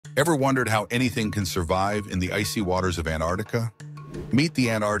Ever wondered how anything can survive in the icy waters of Antarctica? Meet the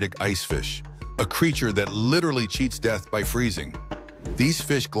Antarctic Icefish, a creature that literally cheats death by freezing. These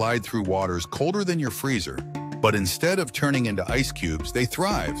fish glide through waters colder than your freezer, but instead of turning into ice cubes, they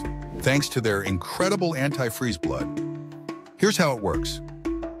thrive, thanks to their incredible antifreeze blood. Here's how it works.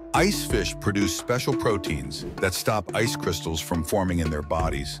 Ice fish produce special proteins that stop ice crystals from forming in their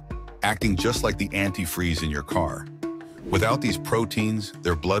bodies, acting just like the antifreeze in your car. Without these proteins,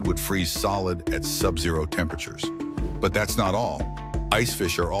 their blood would freeze solid at sub-zero temperatures. But that's not all. Ice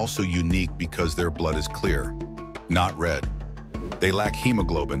fish are also unique because their blood is clear, not red. They lack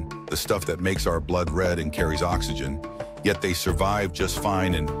hemoglobin, the stuff that makes our blood red and carries oxygen, yet they survive just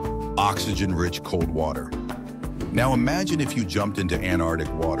fine in oxygen-rich cold water. Now imagine if you jumped into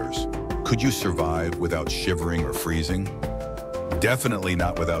Antarctic waters. Could you survive without shivering or freezing? Definitely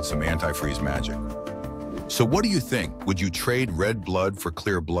not without some antifreeze magic. So what do you think? Would you trade red blood for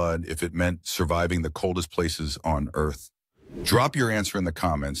clear blood if it meant surviving the coldest places on Earth? Drop your answer in the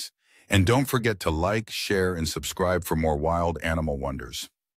comments, and don't forget to like, share, and subscribe for more wild animal wonders.